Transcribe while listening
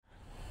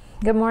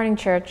Good morning,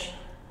 church.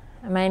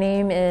 My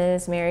name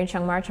is Mary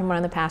Chung March. I'm one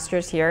of the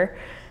pastors here,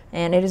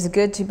 and it is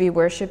good to be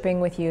worshiping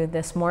with you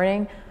this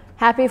morning.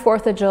 Happy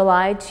 4th of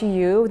July to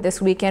you.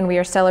 This weekend we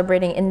are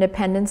celebrating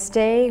Independence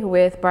Day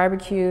with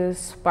barbecues,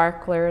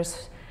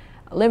 sparklers,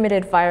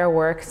 limited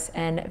fireworks,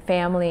 and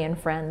family and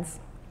friends.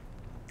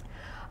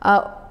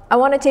 I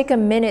want to take a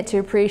minute to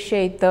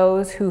appreciate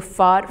those who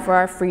fought for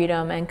our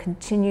freedom and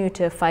continue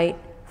to fight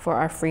for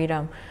our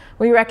freedom.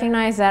 We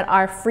recognize that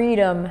our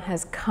freedom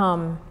has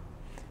come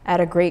at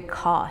a great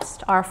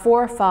cost. Our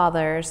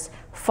forefathers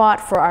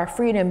fought for our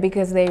freedom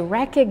because they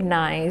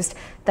recognized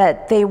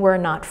that they were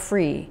not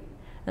free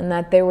and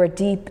that there were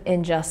deep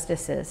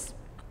injustices.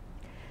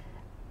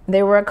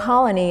 They were a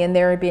colony and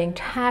they were being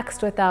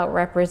taxed without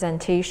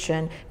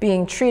representation,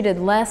 being treated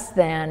less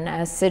than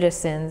as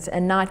citizens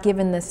and not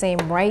given the same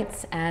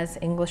rights as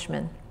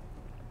Englishmen.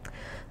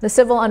 The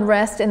civil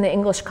unrest in the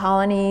English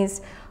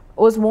colonies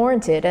was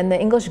warranted, and the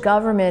English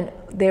government,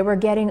 they were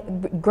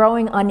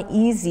growing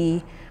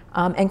uneasy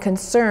and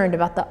concerned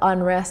about the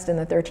unrest in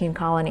the 13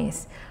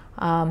 colonies,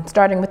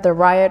 starting with the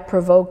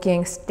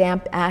riot-provoking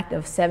Stamp Act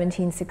of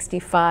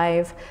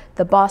 1765,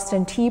 the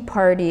Boston Tea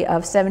Party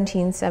of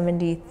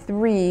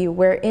 1773,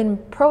 where in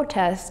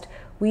protest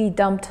we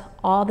dumped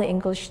all the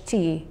English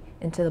tea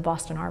into the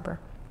Boston Harbor.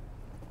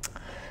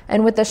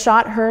 And with the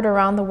shot heard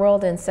around the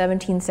world in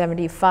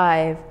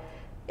 1775,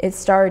 it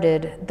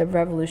started the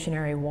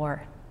Revolutionary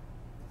War.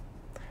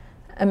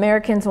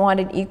 Americans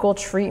wanted equal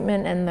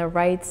treatment and the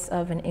rights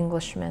of an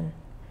Englishman.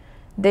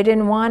 They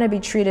didn't want to be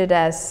treated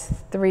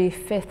as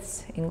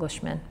 3/5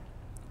 Englishmen.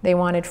 They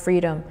wanted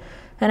freedom.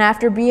 And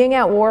after being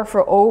at war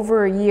for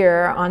over a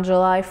year, on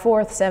July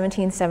 4th,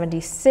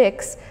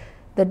 1776,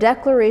 the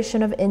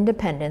Declaration of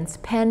Independence,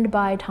 penned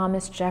by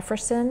Thomas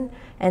Jefferson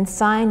and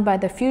signed by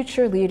the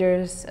future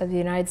leaders of the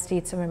United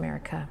States of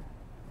America,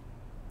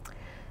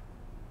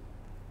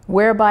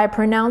 whereby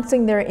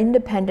pronouncing their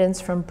independence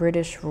from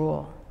British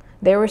rule.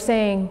 They were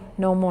saying,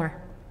 no more.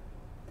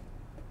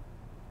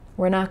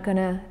 We're not going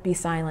to be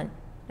silent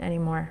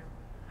anymore.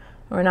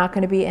 We're not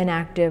going to be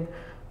inactive.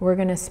 We're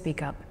going to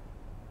speak up.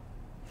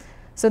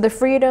 So the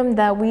freedom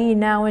that we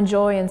now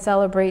enjoy and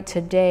celebrate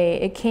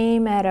today, it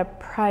came at a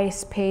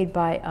price paid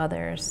by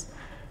others.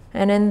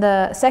 And in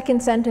the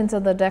second sentence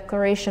of the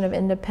Declaration of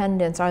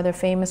Independence are the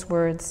famous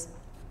words,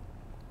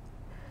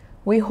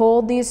 "We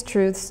hold these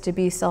truths to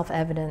be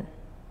self-evident,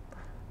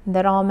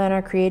 that all men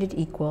are created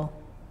equal,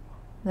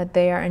 that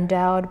they are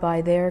endowed by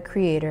their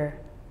Creator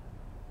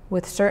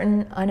with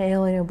certain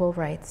unalienable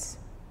rights,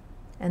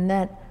 and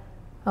that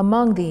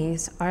among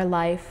these are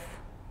life,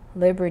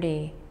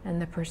 liberty,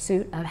 and the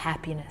pursuit of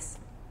happiness."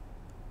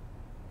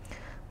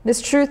 This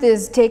truth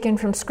is taken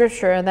from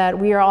Scripture, that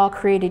we are all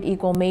created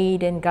equal,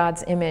 made in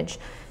God's image,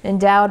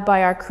 endowed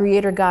by our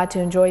Creator God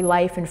to enjoy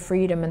life and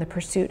freedom and the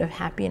pursuit of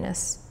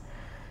happiness.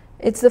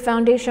 It's the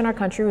foundation our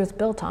country was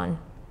built on.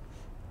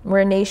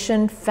 We're a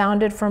nation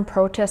founded from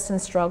protest and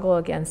struggle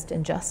against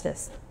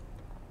injustice.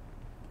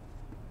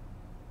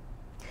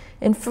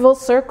 In full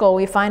circle,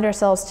 we find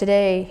ourselves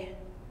today,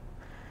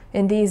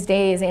 in these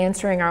days,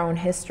 answering our own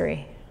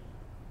history.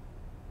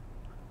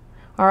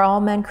 Are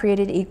all men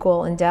created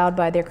equal, endowed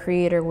by their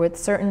Creator with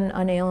certain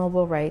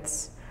unalienable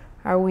rights?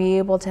 Are we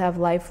able to have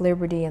life,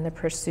 liberty, and the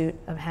pursuit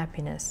of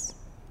happiness?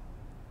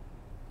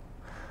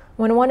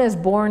 When one is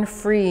born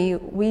free,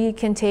 we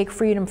can take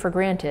freedom for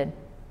granted.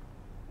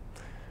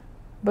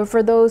 But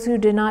for those who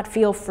do not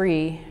feel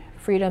free,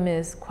 freedom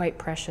is quite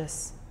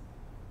precious.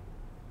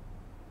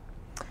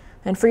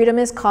 And freedom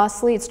is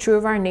costly. It's true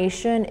of our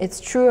nation.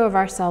 It's true of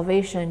our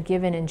salvation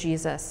given in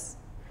Jesus.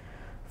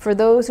 For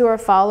those who are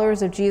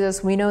followers of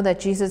Jesus, we know that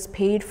Jesus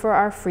paid for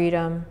our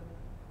freedom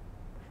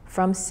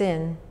from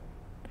sin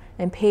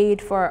and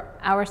paid for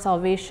our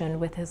salvation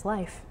with his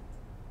life.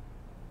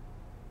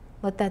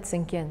 Let that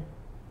sink in.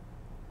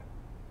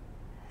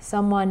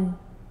 Someone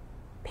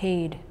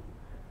paid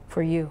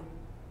for you.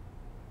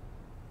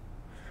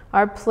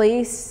 Our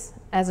place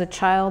as a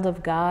child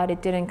of God, it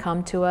didn't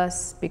come to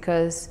us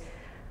because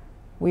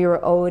we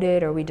were owed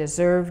it or we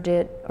deserved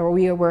it or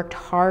we worked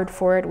hard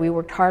for it. We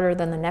worked harder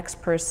than the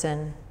next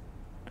person.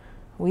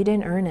 We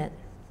didn't earn it.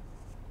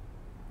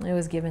 It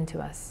was given to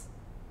us.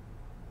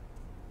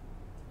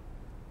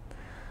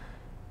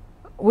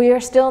 We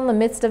are still in the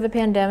midst of a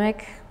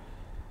pandemic.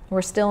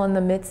 We're still in the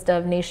midst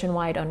of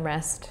nationwide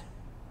unrest.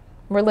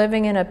 We're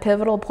living in a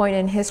pivotal point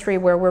in history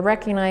where we're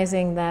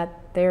recognizing that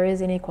there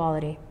is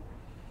inequality.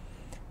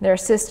 There are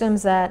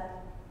systems that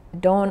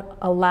don't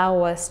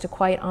allow us to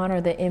quite honor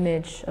the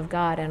image of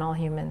God in all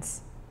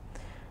humans.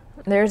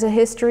 There's a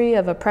history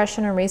of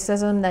oppression and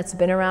racism that's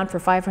been around for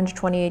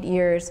 528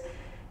 years,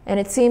 and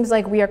it seems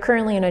like we are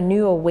currently in a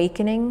new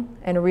awakening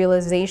and a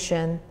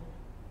realization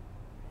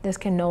this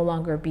can no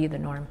longer be the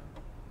norm.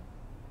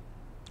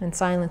 And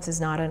silence is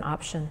not an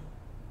option.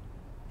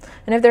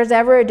 And if there's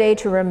ever a day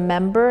to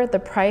remember the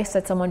price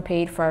that someone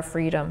paid for our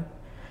freedom,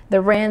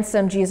 the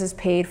ransom Jesus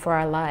paid for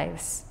our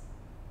lives,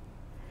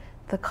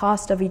 the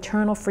cost of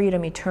eternal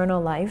freedom,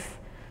 eternal life,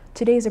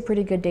 today's a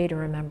pretty good day to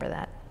remember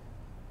that.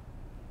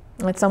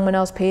 that someone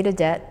else paid a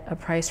debt, a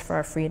price for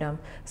our freedom.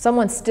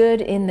 Someone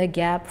stood in the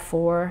gap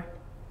for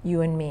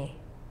you and me.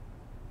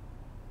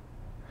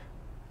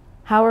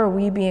 How are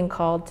we being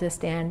called to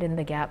stand in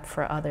the gap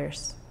for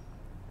others?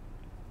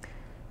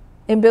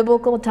 In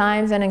biblical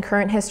times and in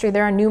current history,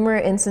 there are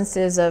numerous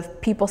instances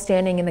of people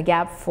standing in the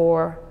gap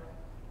for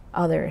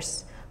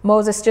others.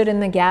 Moses stood in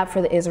the gap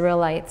for the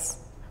Israelites.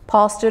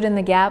 Paul stood in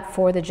the gap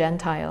for the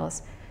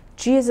Gentiles.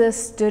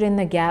 Jesus stood in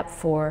the gap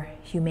for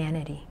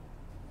humanity.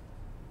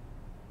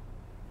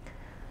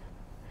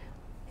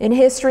 In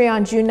history,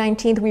 on June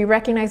 19th, we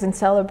recognize and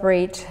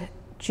celebrate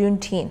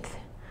Juneteenth.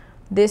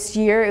 This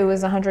year, it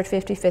was the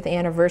 155th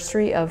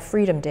anniversary of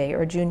Freedom Day,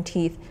 or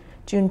Juneteenth,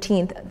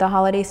 the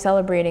holiday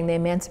celebrating the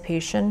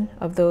emancipation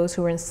of those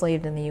who were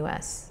enslaved in the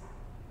U.S.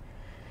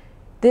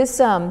 This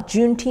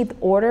Juneteenth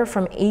order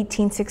from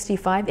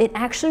 1865, it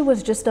actually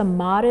was just a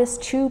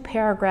modest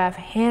 2-paragraph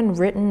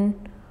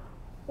handwritten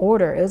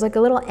order. It was like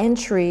a little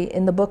entry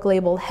in the book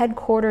labeled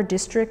Headquarter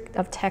District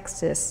of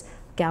Texas,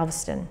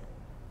 Galveston.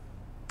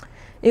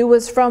 It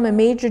was from a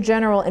major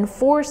general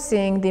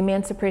enforcing the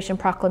Emancipation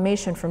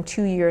Proclamation from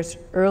 2 years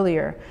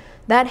earlier.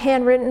 That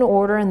handwritten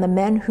order and the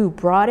men who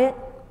brought it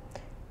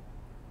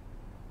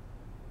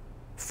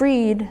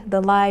freed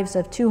the lives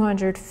of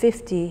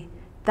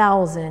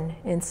 250,000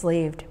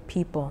 enslaved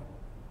people.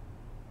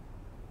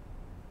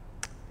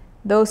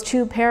 Those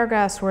 2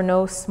 paragraphs were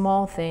no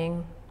small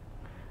thing,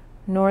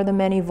 nor the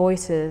many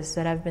voices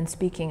that have been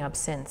speaking up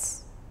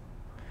since.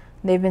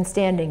 They've been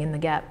standing in the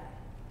gap.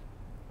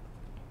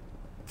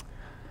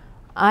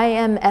 I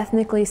am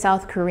ethnically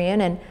South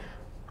Korean, and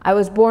I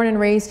was born and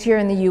raised here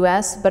in the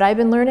U.S., but I've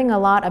been learning a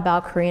lot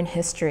about Korean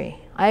history.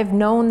 I've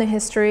known the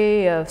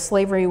history of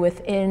slavery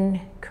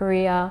within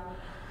Korea,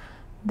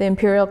 the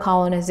imperial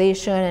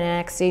colonization and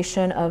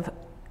annexation of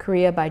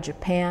Korea by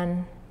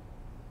Japan,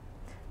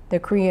 the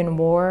Korean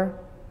War,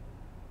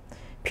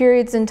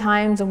 periods and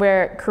times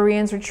where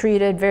Koreans were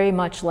treated very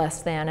much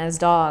less than, as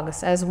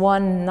dogs, as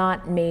one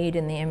not made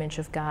in the image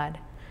of God.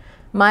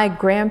 My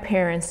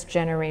grandparents'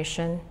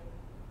 generation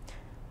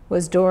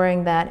was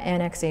during that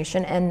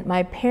annexation, and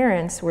my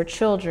parents were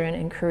children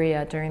in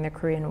Korea during the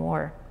Korean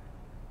War.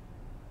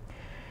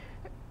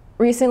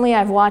 Recently,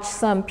 I've watched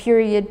some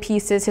period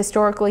pieces,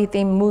 historically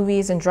themed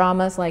movies and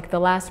dramas like The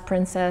Last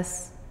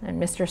Princess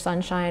and Mr.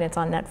 Sunshine. It's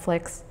on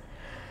Netflix.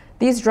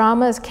 These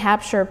dramas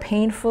capture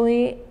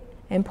painfully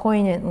and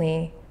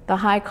poignantly the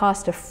high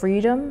cost of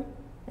freedom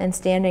and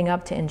standing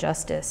up to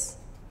injustice.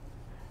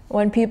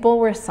 When people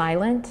were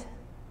silent,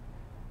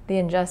 the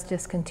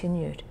injustice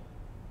continued.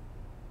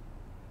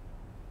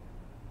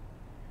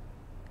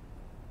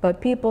 But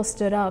people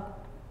stood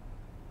up,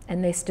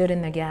 and they stood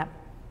in the gap.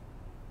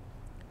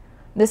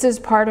 This is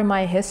part of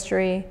my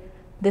history.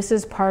 This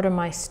is part of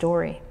my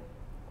story.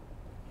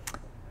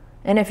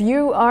 And if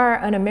you are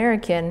an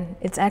American,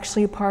 it's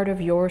actually part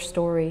of your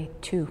story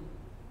too.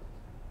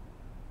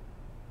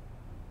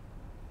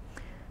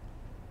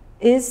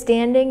 Is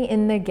standing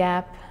in the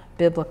gap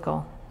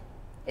biblical?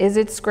 Is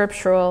it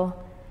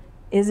scriptural?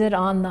 Is it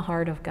on the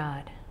heart of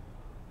God?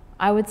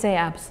 I would say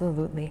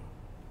absolutely.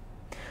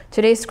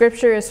 Today's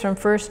scripture is from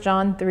 1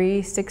 John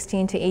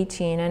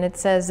 3:16-18, and it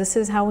says, "This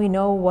is how we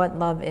know what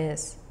love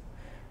is.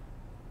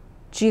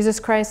 Jesus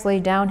Christ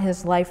laid down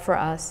his life for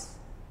us,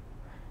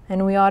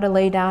 and we ought to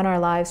lay down our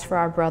lives for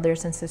our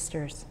brothers and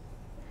sisters.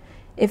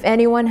 If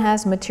anyone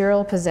has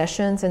material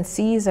possessions and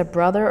sees a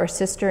brother or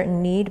sister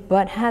in need,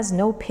 but has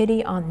no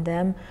pity on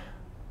them,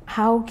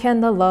 how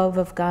can the love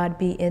of God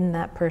be in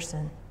that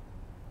person?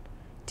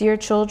 Dear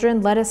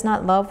children, let us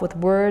not love with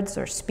words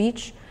or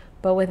speech,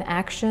 but with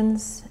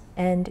actions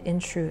and in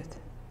truth."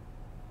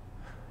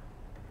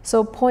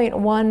 So point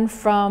 1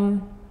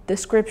 from the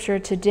scripture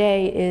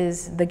today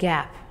is the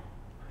gap.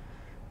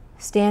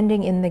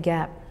 Standing in the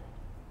gap.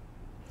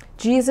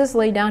 Jesus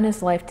laid down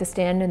his life to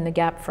stand in the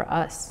gap for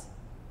us.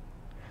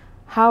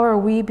 How are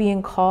we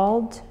being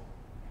called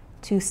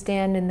to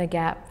stand in the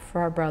gap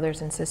for our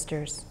brothers and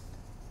sisters?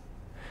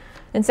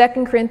 In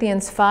 2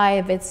 Corinthians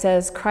 5, it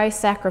says,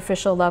 Christ's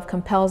sacrificial love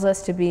compels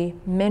us to be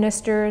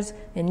ministers,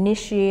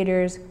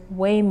 initiators,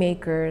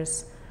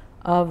 waymakers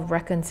of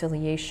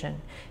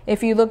reconciliation.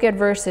 If you look at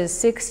verses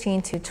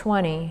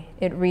 16-20,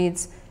 it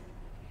reads,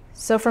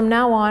 "So from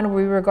now on,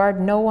 we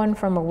regard no one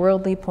from a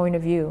worldly point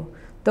of view.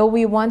 Though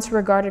we once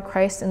regarded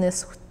Christ in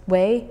this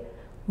way,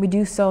 we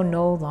do so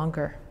no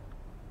longer.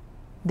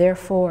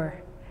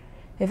 Therefore,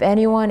 if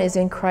anyone is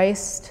in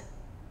Christ,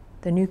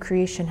 the new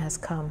creation has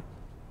come.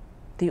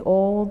 The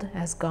old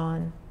has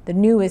gone. The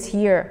new is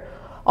here.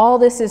 All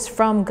this is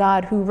from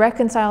God, who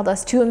reconciled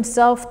us to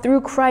himself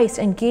through Christ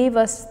and gave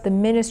us the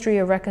ministry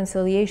of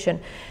reconciliation,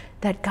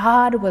 that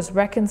God was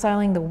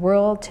reconciling the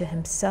world to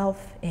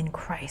himself in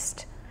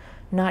Christ,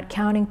 not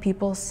counting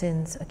people's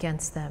sins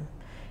against them.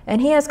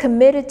 And he has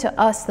committed to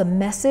us the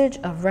message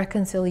of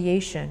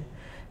reconciliation.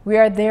 We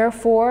are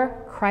therefore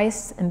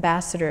Christ's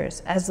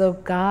ambassadors, as though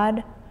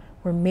God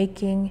were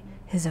making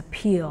his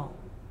appeal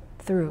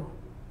through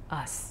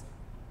us."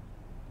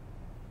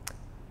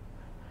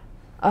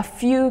 A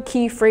few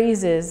key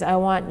phrases I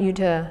want you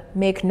to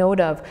make note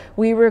of.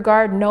 We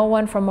regard no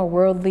one from a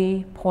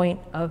worldly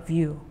point of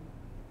view.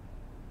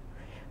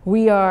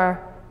 We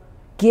are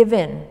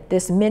given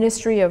this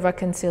ministry of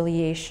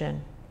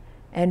reconciliation,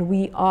 and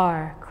we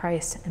are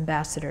Christ's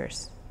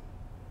ambassadors.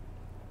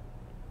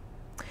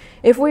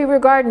 If we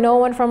regard no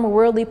one from a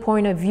worldly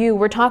point of view,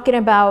 we're talking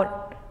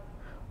about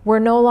we're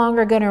no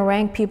longer going to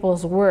rank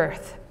people's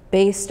worth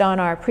based on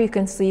our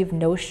preconceived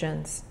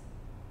notions,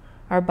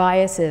 our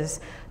biases,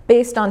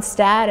 based on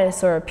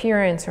status or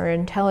appearance or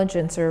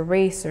intelligence or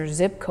race or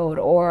zip code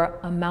or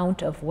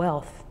amount of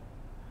wealth.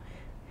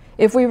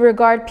 If we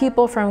regard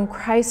people from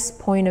Christ's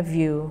point of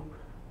view,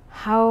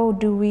 how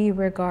do we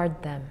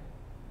regard them?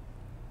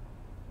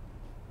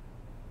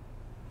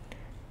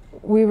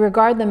 We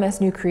regard them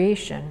as new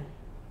creation,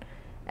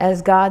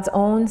 as God's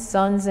own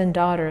sons and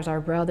daughters,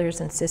 our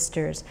brothers and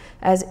sisters,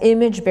 as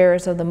image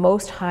bearers of the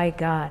Most High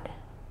God,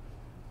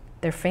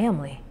 their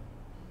family.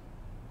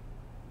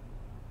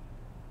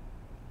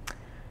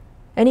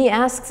 And he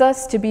asks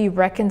us to be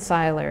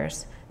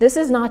reconcilers. This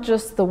is not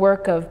just the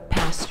work of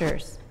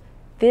pastors.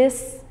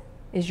 This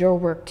is your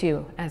work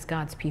too, as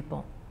God's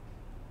people.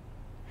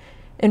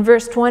 In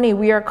verse 20,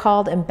 we are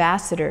called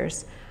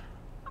ambassadors.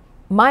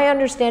 My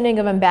understanding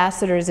of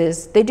ambassadors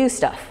is they do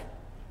stuff.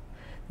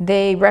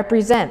 They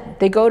represent.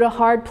 They go to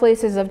hard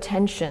places of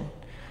tension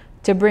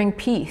to bring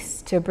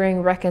peace, to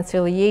bring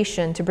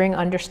reconciliation, to bring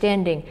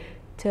understanding,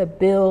 to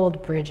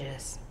build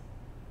bridges.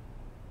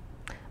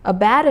 A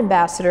bad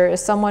ambassador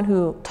is someone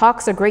who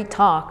talks a great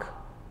talk,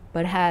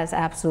 but has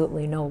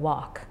absolutely no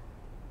walk.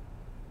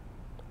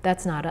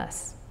 That's not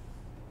us.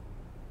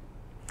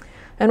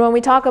 And when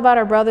we talk about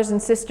our brothers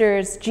and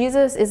sisters,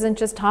 Jesus isn't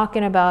just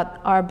talking about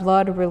our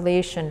blood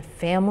relation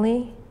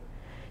family.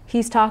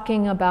 He's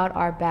talking about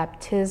our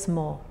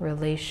baptismal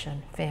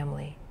relation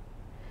family.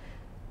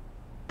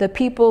 The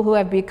people who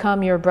have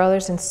become your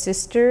brothers and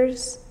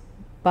sisters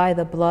by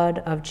the blood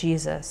of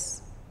Jesus.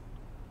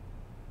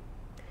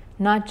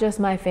 Not just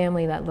my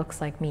family that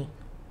looks like me.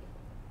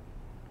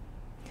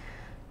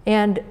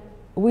 And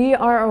we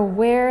are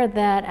aware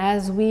that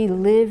as we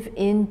live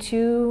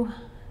into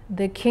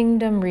the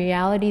kingdom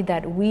reality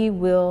that we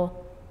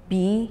will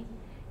be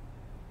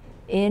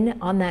in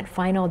on that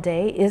final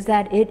day, is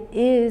that it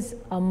is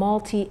a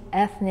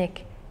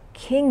multi-ethnic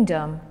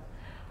kingdom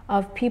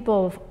of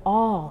people of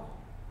all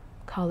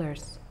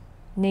colors,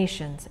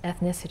 nations,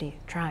 ethnicity,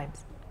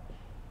 tribes.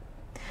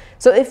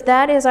 So if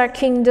that is our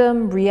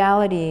kingdom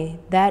reality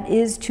that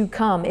is to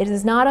come, it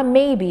is not a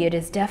maybe, it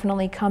is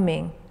definitely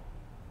coming.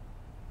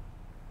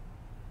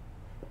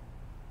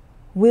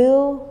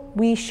 Will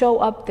we show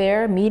up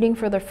there meeting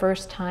for the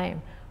first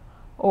time?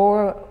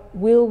 Or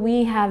will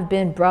we have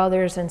been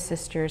brothers and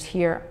sisters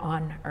here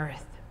on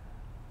earth?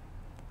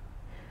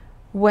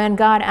 When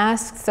God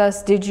asks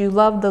us, did you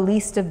love the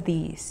least of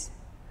these?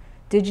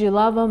 Did you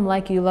love them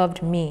like you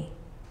loved me?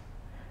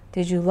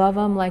 Did you love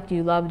them like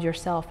you loved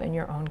yourself and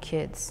your own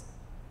kids?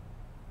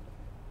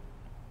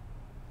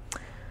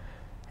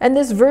 And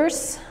this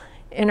verse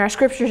in our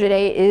scripture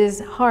today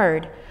is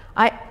hard.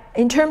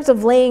 In terms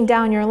of laying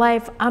down your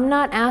life, I'm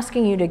not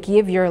asking you to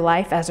give your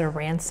life as a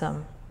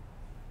ransom.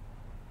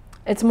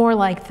 It's more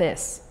like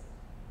this.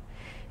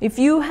 If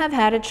you have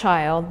had a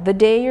child, the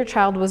day your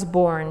child was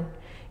born,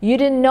 you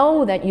didn't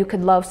know that you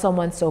could love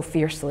someone so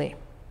fiercely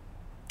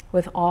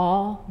with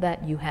all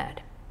that you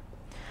had.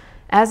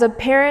 As a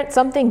parent,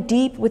 something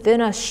deep within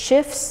us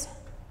shifts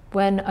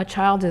when a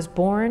child is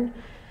born,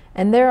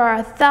 and there are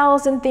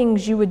 1,000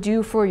 things you would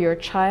do for your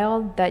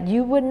child that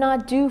you would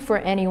not do for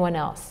anyone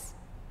else,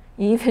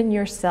 even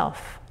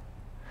yourself.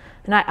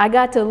 And I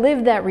got to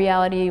live that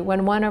reality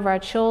when one of our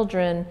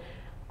children,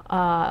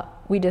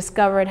 we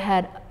discovered,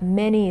 had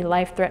many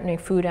life-threatening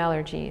food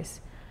allergies.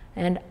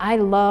 And I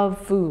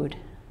love food.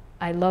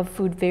 I love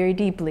food very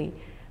deeply.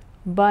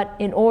 But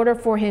in order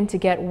for him to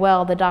get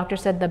well, the doctor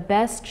said the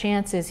best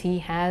chances he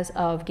has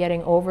of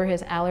getting over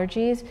his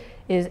allergies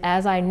is,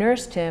 as I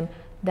nursed him,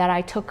 that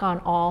I took on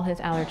all his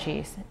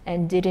allergies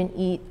and didn't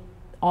eat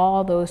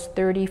all those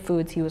 30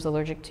 foods he was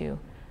allergic to,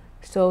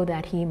 so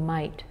that he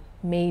might,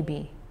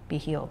 maybe, be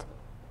healed.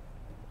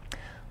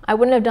 I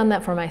wouldn't have done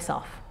that for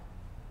myself.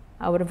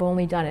 I would have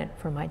only done it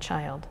for my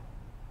child.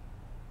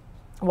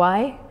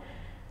 Why?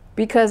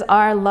 Because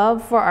our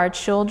love for our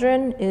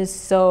children is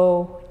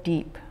so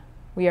deep.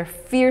 We are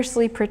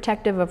fiercely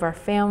protective of our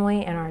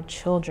family and our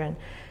children.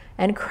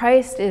 And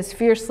Christ is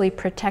fiercely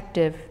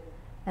protective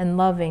and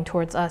loving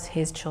towards us,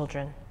 his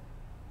children.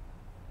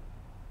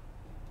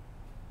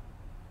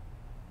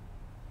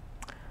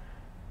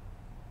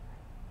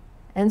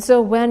 And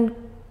so when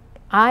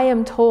I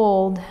am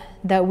told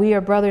that we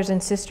are brothers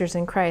and sisters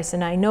in Christ,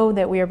 and I know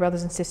that we are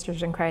brothers and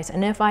sisters in Christ,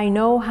 and if I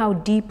know how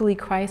deeply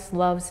Christ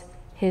loves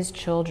his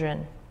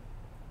children,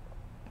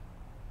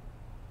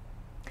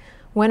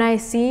 when I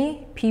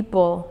see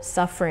people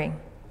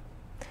suffering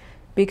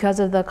because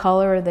of the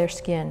color of their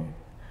skin,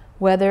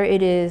 whether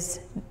it is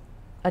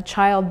a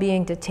child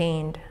being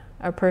detained,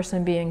 a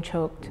person being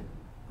choked,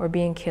 or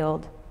being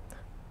killed,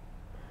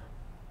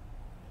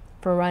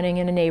 for running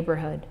in a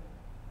neighborhood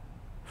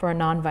for a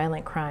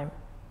nonviolent crime.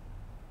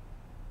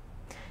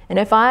 And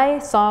if I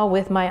saw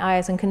with my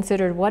eyes and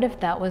considered, what if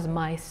that was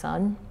my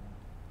son?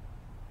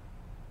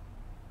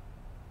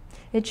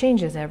 It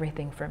changes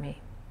everything for me.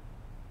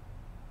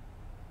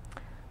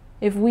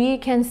 If we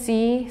can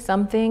see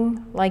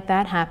something like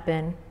that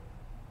happen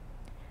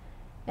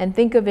and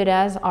think of it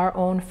as our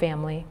own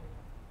family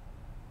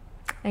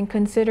and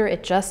consider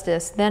it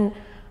justice, then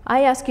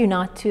I ask you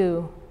not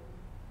to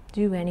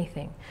do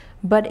anything.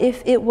 But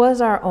if it was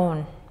our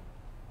own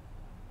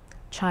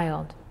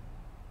child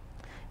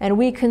and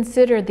we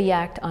considered the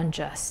act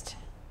unjust,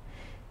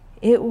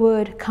 it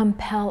would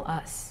compel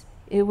us,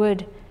 it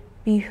would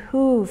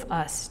behoove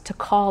us to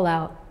call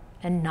out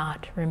and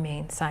not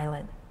remain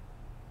silent.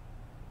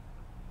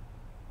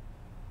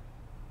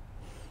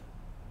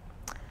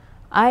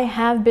 I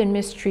have been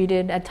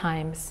mistreated at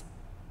times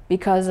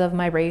because of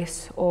my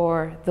race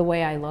or the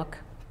way I look,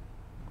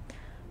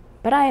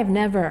 but I have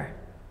never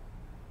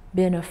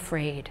been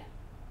afraid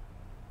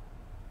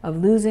of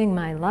losing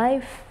my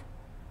life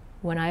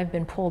when I've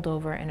been pulled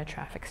over in a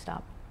traffic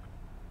stop,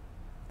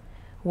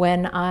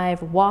 when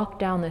I've walked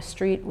down the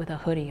street with a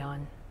hoodie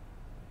on,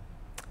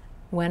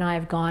 when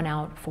I've gone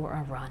out for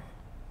a run.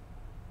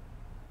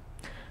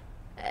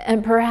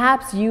 And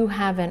perhaps you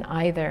haven't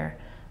either,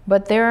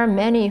 but there are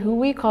many who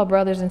we call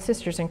brothers and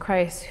sisters in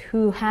Christ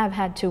who have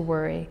had to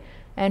worry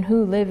and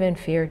who live in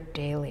fear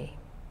daily.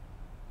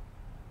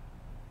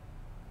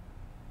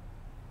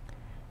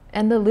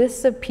 And the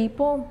list of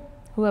people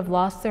who have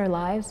lost their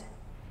lives,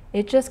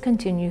 it just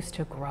continues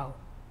to grow.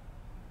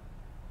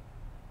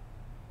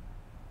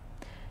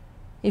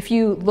 If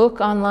you look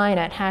online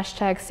at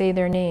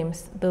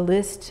 #SayTheirNames, the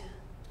list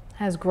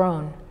has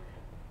grown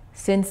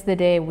since the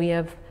day we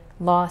have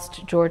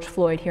lost George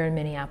Floyd here in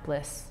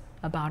Minneapolis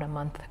about a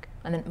month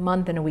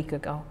and a week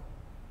ago.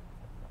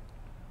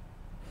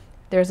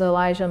 There's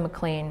Elijah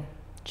McClain,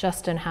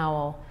 Justin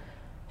Howell,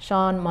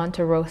 Sean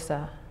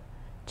Monterosa,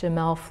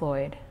 Jamel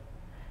Floyd,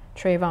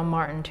 Trayvon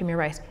Martin, Tamir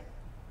Rice.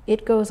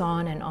 It goes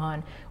on and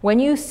on. When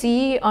you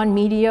see on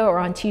media or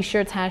on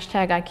t-shirts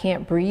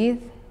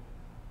 #ICan'tBreathe,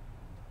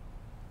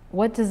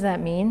 what does that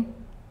mean?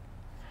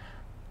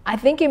 I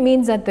think it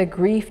means that the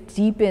grief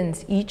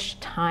deepens each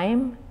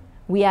time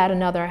we add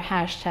another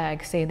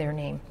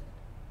 #SayTheirName.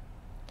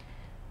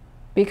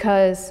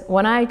 Because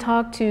when I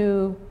talk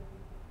to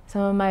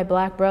some of my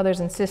Black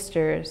brothers and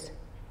sisters,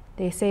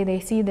 they say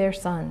they see their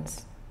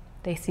sons,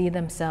 they see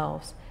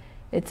themselves.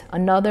 It's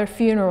another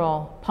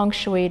funeral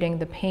punctuating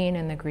the pain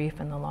and the grief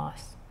and the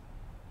loss.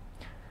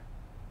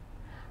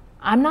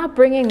 I'm not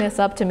bringing this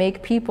up to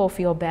make people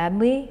feel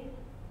badly,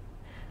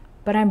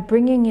 but I'm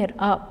bringing it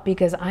up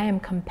because I am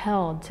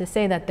compelled to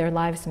say that their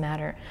lives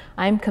matter.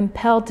 I'm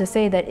compelled to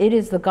say that it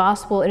is the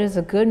gospel, it is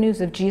the good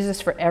news of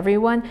Jesus for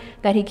everyone,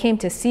 that he came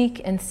to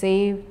seek and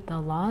save the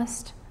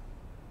lost,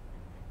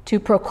 to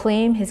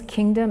proclaim his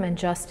kingdom and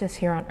justice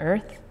here on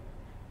earth.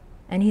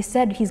 And he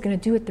said he's going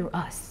to do it through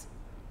us.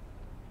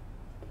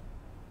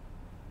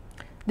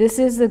 This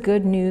is the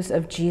good news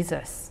of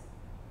Jesus.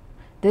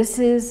 This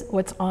is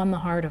what's on the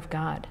heart of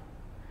God.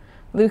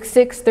 Luke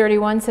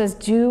 6:31 says,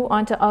 "Do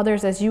unto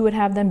others as you would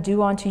have them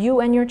do unto you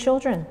and your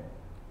children."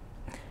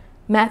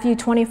 Matthew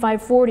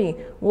 25:40,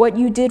 "What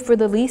you did for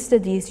the least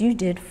of these, you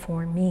did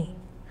for me."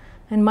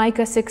 And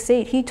Micah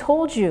 6:8, "He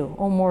told you,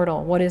 O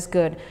mortal, what is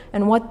good,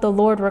 and what the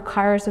Lord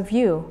requires of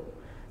you,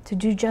 to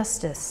do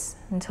justice,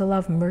 and to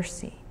love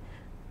mercy,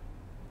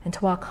 and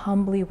to walk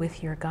humbly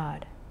with your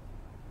God."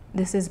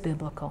 This is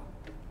biblical.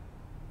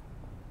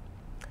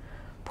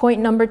 Point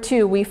number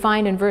 2, we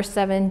find in verse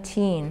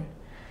 17,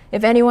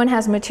 "If anyone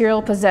has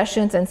material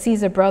possessions and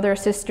sees a brother or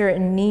sister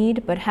in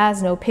need, but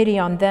has no pity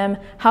on them,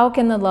 how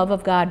can the love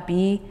of God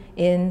be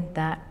in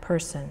that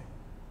person?"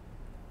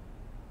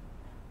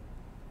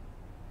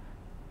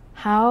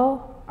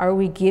 How are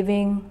we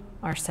giving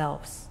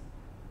ourselves?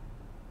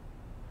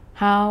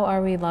 How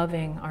are we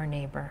loving our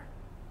neighbor?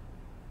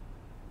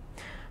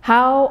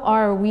 How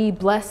are we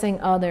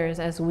blessing others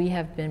as we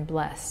have been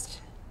blessed?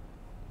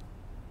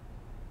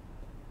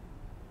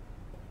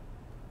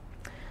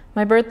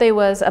 My birthday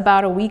was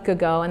about a week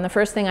ago, and the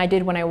first thing I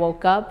did when I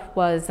woke up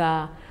was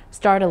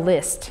start a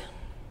list.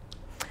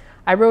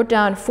 I wrote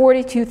down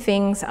 42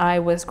 things I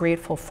was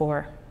grateful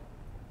for.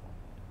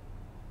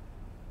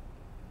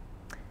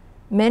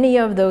 Many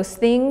of those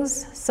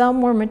things,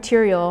 some were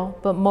material,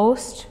 but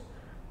most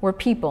were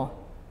people.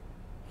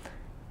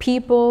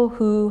 People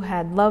who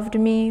had loved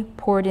me,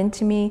 poured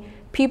into me,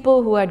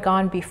 people who had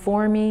gone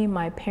before me,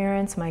 my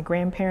parents, my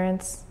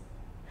grandparents.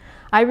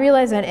 I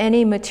realized that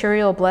any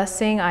material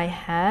blessing I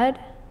had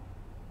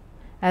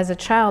as a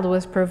child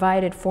was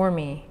provided for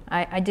me.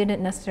 I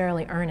didn't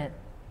necessarily earn it.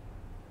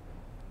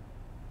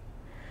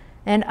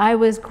 And I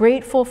was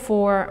grateful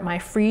for my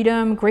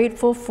freedom,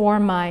 grateful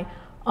for my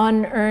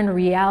unearned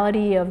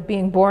reality of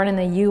being born in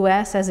the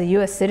U.S. as a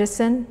U.S.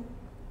 citizen.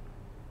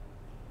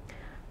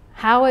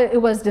 How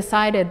it was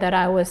decided that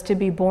I was to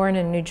be born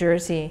in New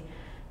Jersey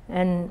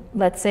and,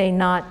 let's say,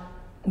 not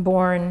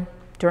born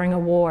during a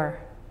war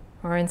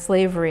or in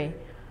slavery.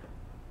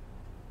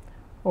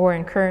 or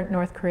in current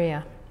North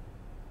Korea.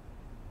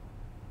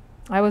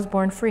 I was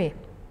born free.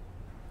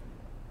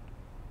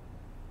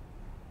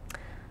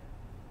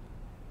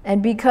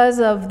 And because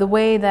of the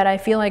way that I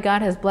feel like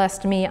God has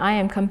blessed me, I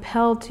am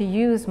compelled to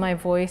use my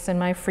voice and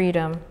my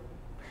freedom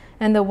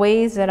and the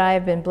ways that I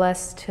have been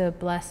blessed to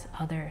bless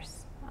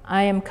others.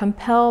 I am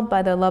compelled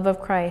by the love of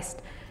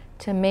Christ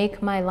to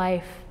make my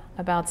life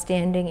about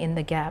standing in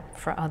the gap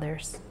for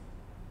others.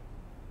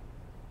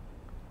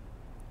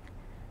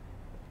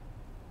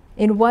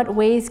 In what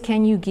ways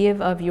can you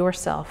give of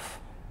yourself?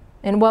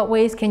 In what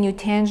ways can you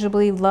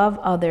tangibly love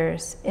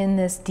others in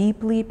this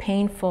deeply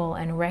painful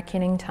and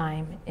reckoning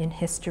time in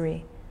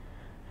history?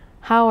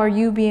 How are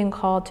you being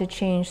called to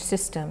change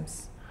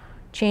systems,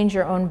 change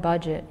your own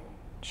budget,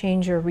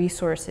 change your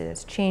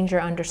resources, change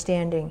your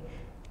understanding,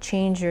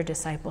 change your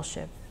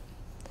discipleship,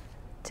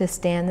 to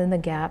stand in the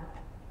gap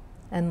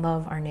and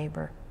love our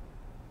neighbor?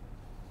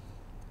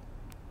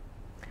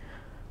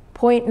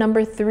 Point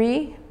number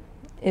 3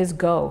 is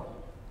go.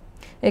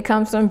 It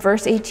comes from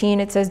verse 18.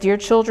 It says, "Dear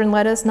children,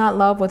 let us not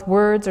love with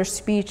words or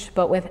speech,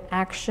 but with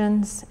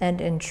actions and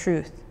in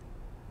truth."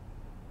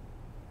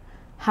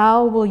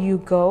 How will you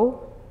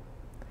go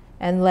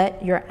and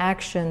let your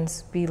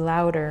actions be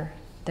louder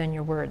than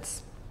your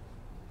words?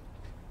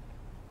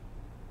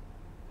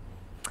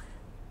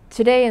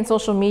 Today in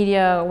social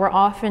media, we're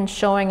often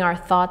showing our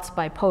thoughts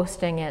by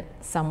posting it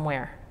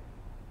somewhere.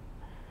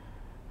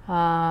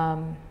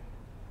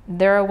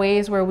 There are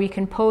ways where we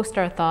can post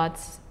our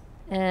thoughts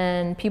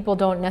and people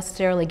don't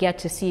necessarily get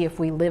to see if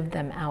we live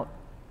them out.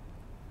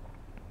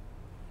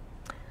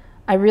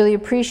 I really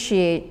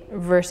appreciate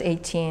verse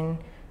 18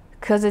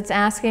 because it's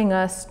asking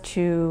us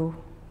to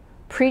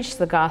preach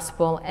the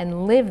gospel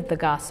and live the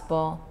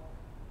gospel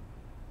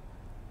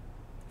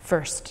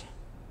first.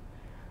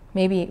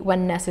 Maybe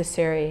when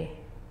necessary,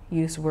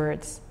 use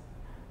words.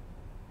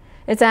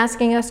 It's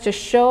asking us to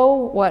show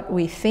what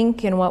we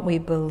think and what we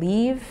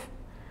believe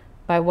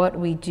by what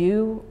we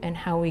do and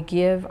how we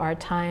give our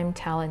time,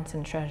 talents,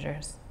 and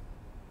treasures.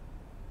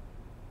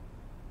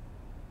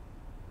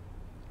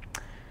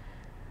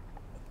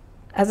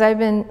 As I've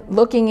been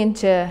looking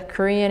into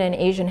Korean and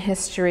Asian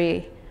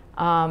history,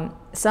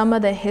 some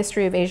of the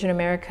history of Asian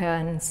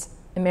Americans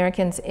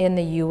in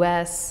the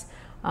U.S.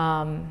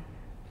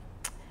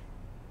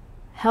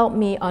 Helped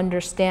me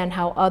understand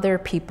how other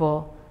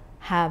people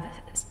have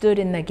stood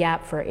in the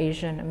gap for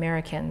Asian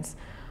Americans.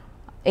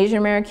 Asian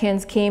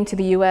Americans came to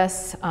the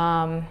U.S.,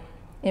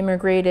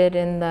 immigrated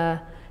in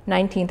the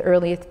 19th,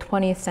 early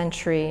 20th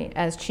century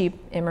as cheap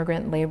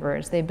immigrant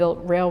laborers. They built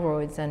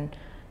railroads and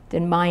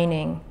did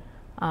mining.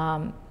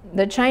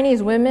 The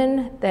Chinese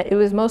women, it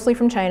was mostly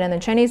from China, and the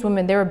Chinese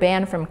women, they were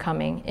banned from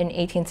coming in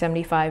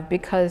 1875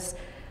 because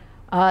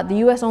the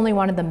U.S. only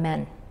wanted the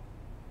men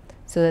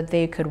so that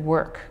they could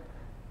work.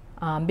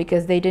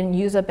 Because they didn't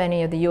use up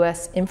any of the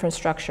U.S.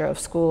 infrastructure of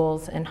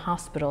schools and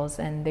hospitals,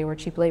 and they were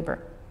cheap labor.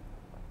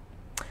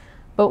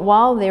 But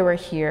while they were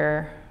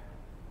here,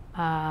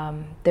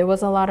 there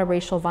was a lot of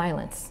racial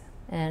violence,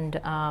 and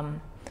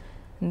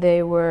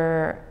they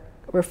were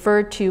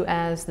referred to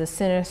as the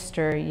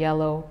sinister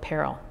yellow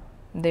peril.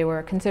 They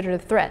were considered a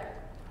threat.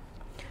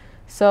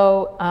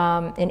 So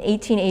in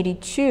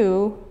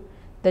 1882,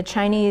 the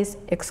Chinese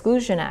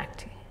Exclusion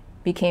Act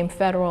became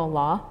federal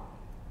law,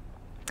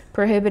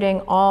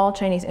 prohibiting all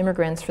Chinese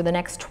immigrants for the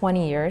next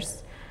 20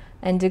 years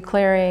and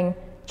declaring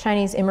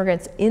Chinese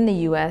immigrants in the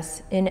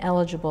U.S.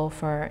 ineligible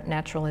for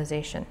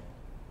naturalization.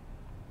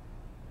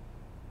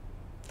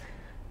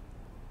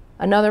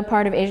 Another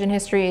part of Asian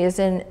history is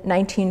in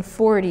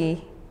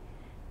 1940,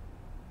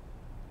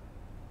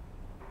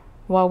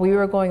 while we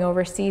were going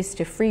overseas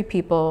to free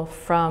people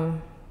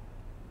from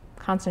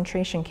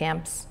concentration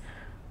camps,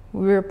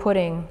 we were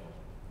putting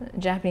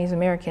Japanese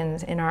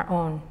Americans in our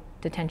own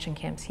detention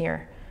camps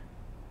here.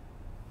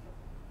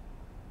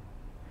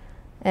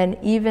 And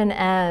even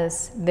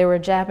as there were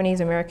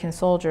Japanese American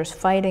soldiers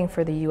fighting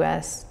for the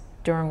U.S.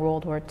 during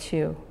World War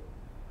II,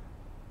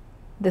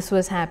 this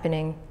was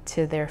happening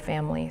to their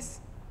families.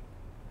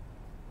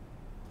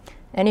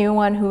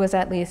 Anyone who was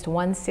at least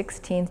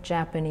 1/16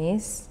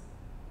 Japanese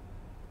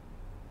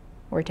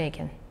were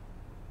taken.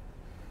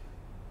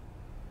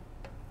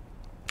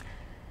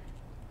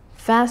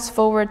 Fast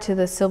forward to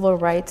the civil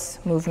rights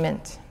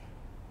movement.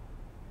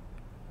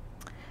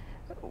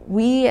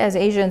 We as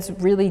Asians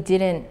really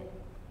didn't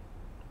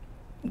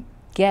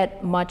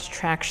get much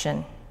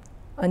traction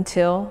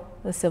until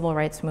the civil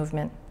rights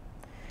movement.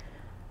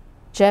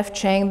 Jeff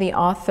Chang, the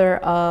author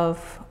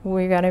of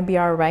We're Gonna Be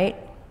All Right,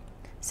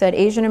 said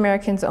Asian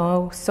Americans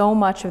owe so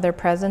much of their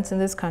presence in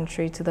this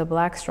country to the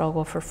Black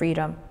struggle for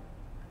freedom,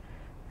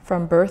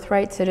 from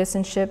birthright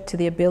citizenship to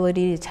the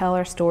ability to tell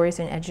our stories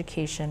in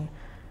education,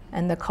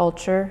 and the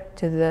culture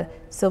to the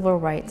civil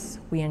rights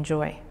we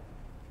enjoy.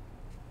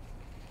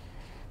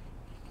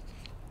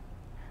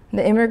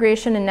 The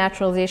Immigration and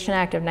Naturalization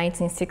Act of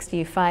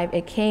 1965,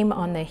 it came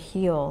on the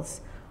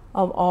heels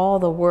of all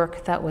the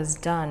work that was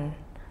done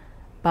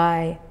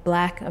by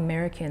Black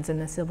Americans in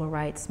the civil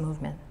rights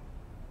movement.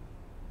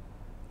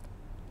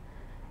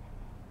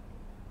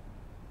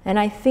 And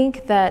I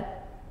think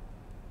that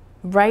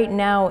right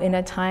now, in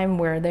a time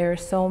where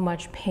there's so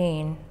much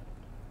pain,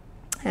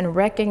 and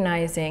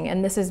recognizing,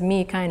 and this is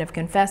me kind of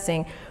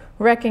confessing,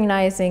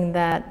 recognizing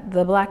that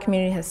the Black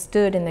community has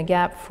stood in the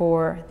gap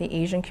for the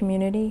Asian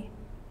community.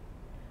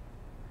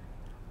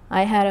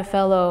 I had a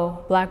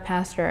fellow Black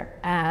pastor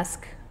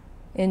ask,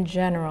 in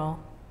general,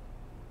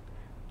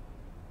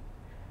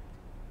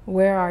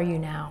 where are you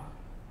now?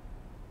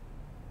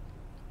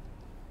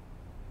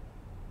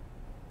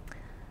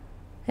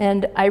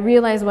 And I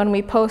realize when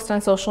we post on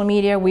social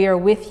media, we are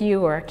with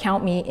you or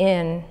count me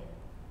in,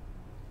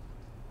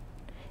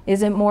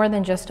 is it more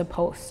than just a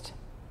post?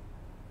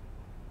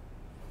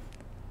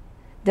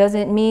 Does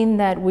it mean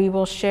that we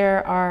will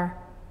share our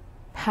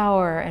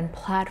power and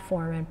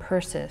platform and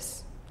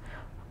purses,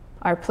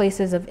 our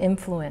places of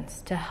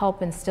influence to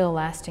help instill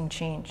lasting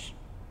change?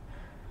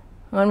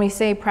 When we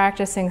say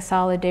practicing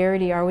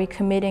solidarity, are we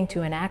committing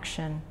to an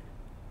action?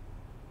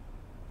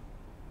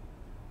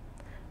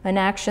 An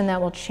action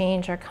that will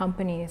change our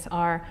companies,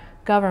 our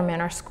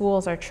government, our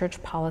schools, our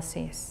church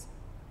policies.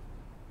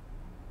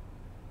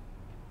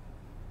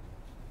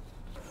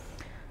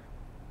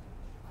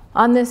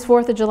 On this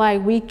 4th of July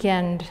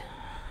weekend,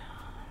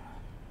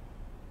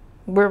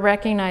 we're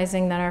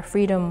recognizing that our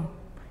freedom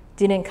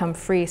didn't come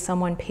free.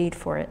 Someone paid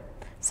for it.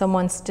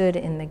 Someone stood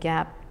in the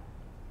gap.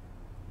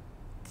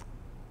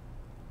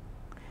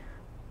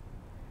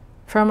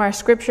 From our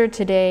scripture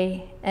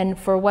today and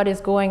for what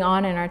is going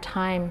on in our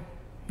time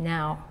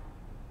now,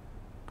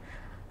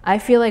 I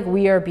feel like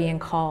we are being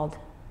called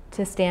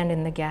to stand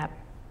in the gap,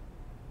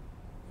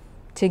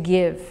 to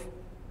give,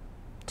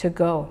 to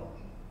go.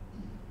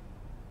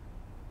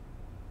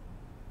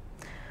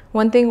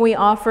 One thing we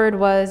offered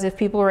was if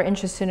people were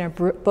interested in a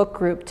book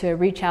group to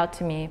reach out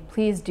to me.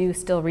 Please do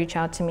still reach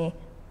out to me.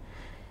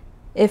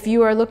 If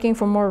you are looking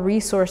for more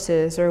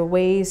resources or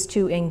ways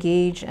to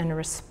engage and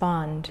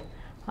respond,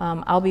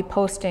 I'll be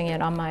posting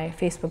it on my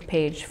Facebook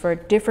page for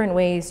different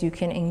ways you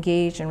can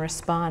engage and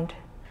respond,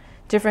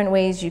 different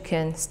ways you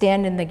can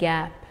stand in the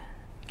gap,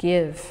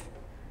 give,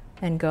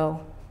 and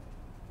go.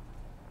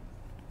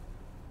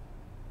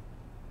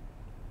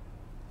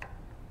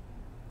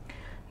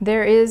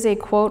 There is a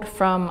quote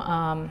from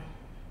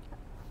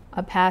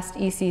a past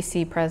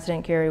ECC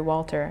president, Gary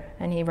Walter,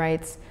 and he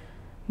writes,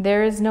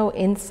 "There is no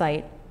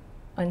insight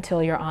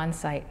until you're on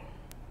site."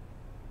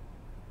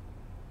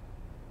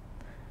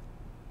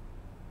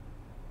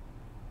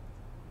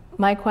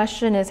 My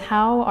question is,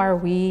 how are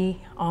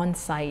we on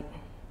site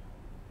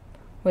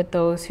with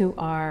those who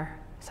are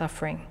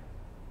suffering?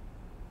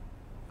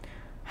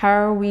 How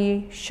are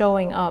we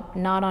showing up,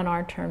 not on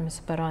our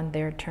terms, but on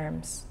their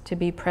terms, to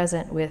be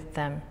present with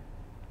them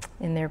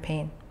in their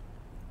pain?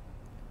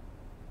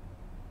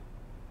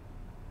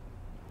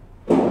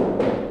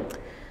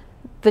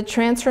 The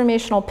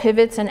transformational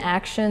pivots and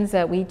actions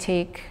that we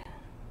take,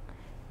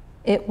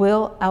 it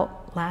will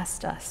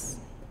outlast us.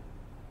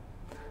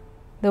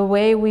 The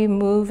way we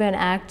move and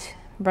act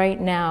right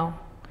now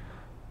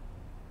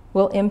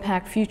will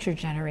impact future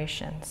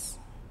generations.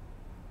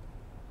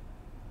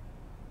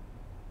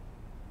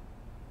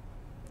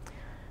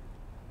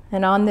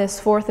 And on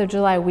this 4th of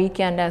July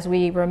weekend, as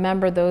we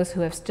remember those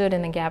who have stood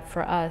in the gap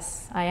for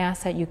us, I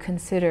ask that you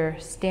consider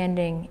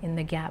standing in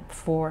the gap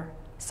for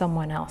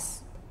someone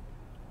else.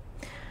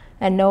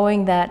 And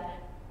knowing that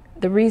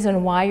the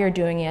reason why you're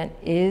doing it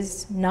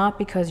is not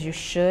because you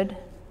should,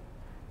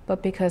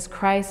 but because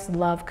Christ's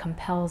love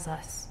compels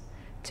us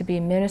to be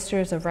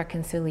ministers of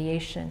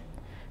reconciliation,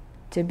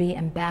 to be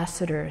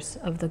ambassadors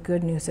of the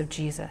good news of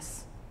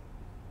Jesus,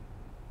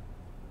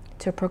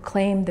 to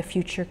proclaim the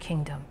future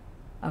kingdom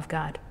of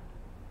God.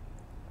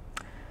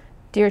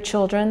 Dear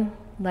children,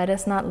 let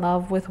us not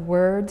love with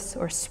words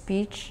or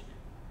speech,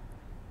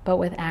 but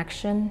with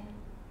action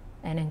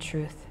and in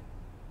truth.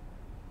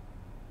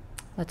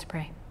 Let's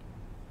pray.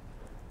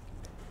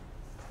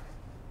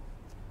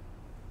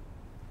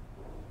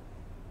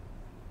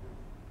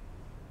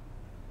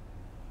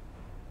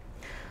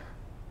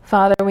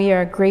 Father, we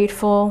are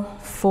grateful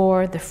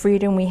for the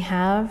freedom we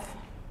have,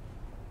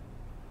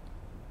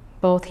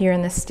 both here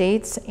in the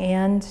States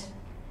and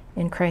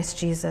in Christ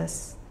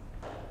Jesus.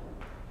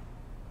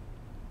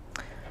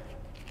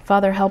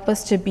 Father, help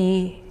us to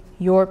be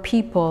your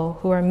people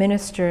who are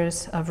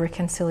ministers of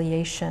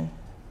reconciliation,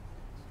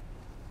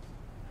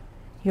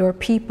 your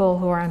people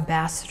who are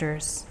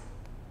ambassadors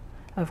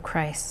of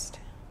Christ.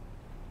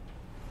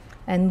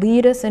 And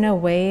lead us in a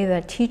way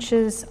that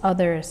teaches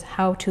others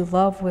how to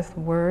love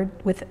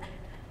with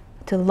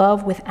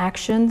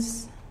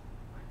actions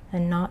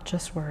and not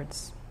just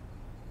words.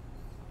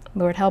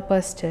 Lord, help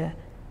us to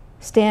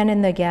stand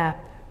in the gap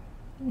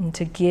and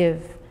to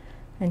give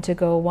and to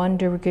go one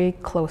degree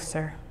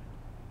closer.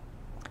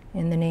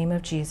 In the name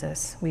of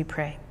Jesus, we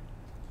pray.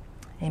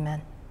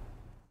 Amen.